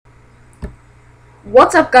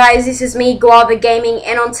What's up guys, this is me, Guava Gaming,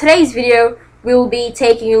 and on today's video we'll be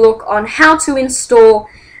taking a look on how to install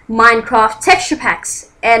Minecraft texture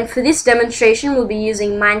packs. And for this demonstration we'll be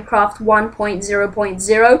using Minecraft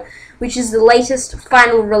 1.0.0, which is the latest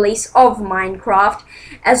final release of Minecraft,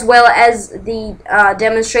 as well as the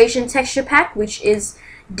demonstration texture pack, which is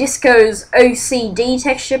Disco's OCD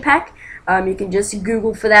texture pack. You can just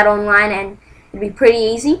Google for that online and it'll be pretty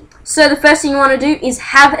easy. So the first thing you want to do is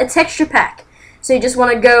have a texture pack. So you just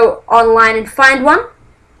want to go online and find one,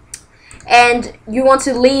 and you want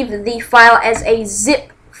to leave the file as a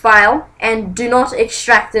zip file and do not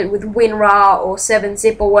extract it with WinRAR or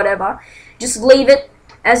 7-zip or whatever. Just leave it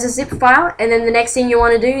as a zip file, and then the next thing you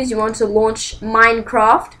want to do is you want to launch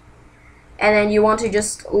Minecraft, and then you want to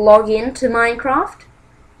just log in to Minecraft.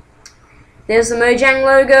 There's the Mojang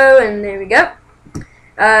logo, and there we go.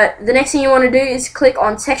 The next thing you want to do is click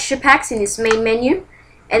on texture packs in this main menu,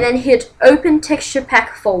 and then hit open texture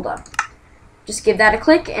pack folder. Just give that a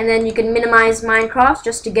click, and then you can minimize Minecraft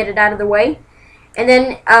just to get it out of the way. And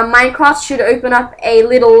then Minecraft should open up a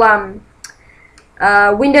little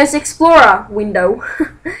Windows Explorer window.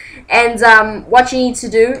 And what you need to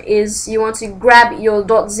do is you want to grab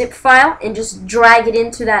your .zip file and just drag it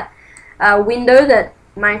into that window that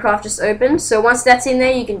Minecraft just opened. So once that's in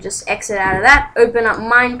there, you can just exit out of that, open up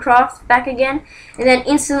Minecraft back again, and then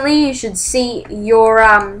instantly you should see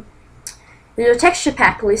your texture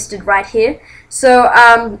pack listed right here.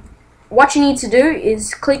 So what you need to do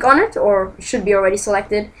is click on it, or it should be already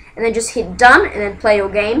selected, and then just hit done and then play your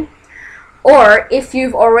game. Or if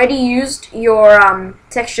you've already used your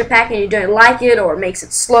texture pack and you don't like it, or it makes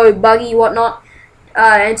it slow, buggy, whatnot,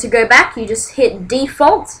 and to go back you just hit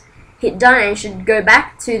default, hit done, and it should go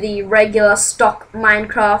back to the regular stock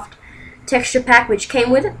Minecraft texture pack which came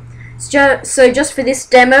with it. So just for this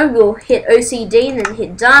demo we'll hit OCD and then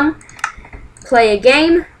hit done, play a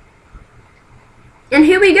game, and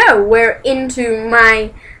here we go. We're into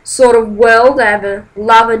my sort of world. I have a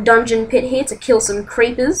lava dungeon pit here to kill some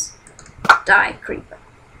creepers. Die, creeper.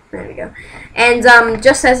 There we go. And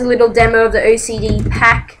just as a little demo of the OCD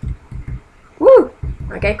pack. Woo!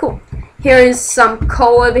 Okay, cool. Here is some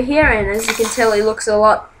coal over here, and as you can tell it looks a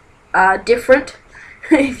lot different,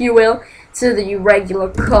 if you will, to the regular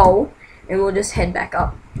coal. And we'll just head back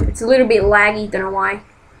up. It's a little bit laggy, don't know why.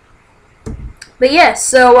 But yeah,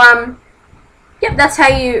 so yep, that's how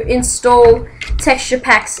you install texture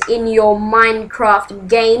packs in your Minecraft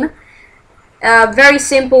game. Very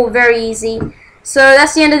simple, very easy. So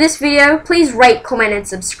that's the end of this video. Please rate, comment, and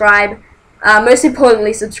subscribe. Most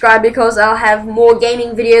importantly, subscribe, because I'll have more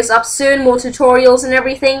gaming videos up soon, more tutorials and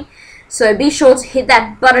everything. So be sure to hit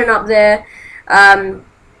that button up there. And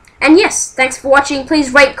yes, thanks for watching.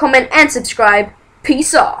 Please rate, comment, and subscribe.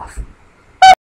 Peace off.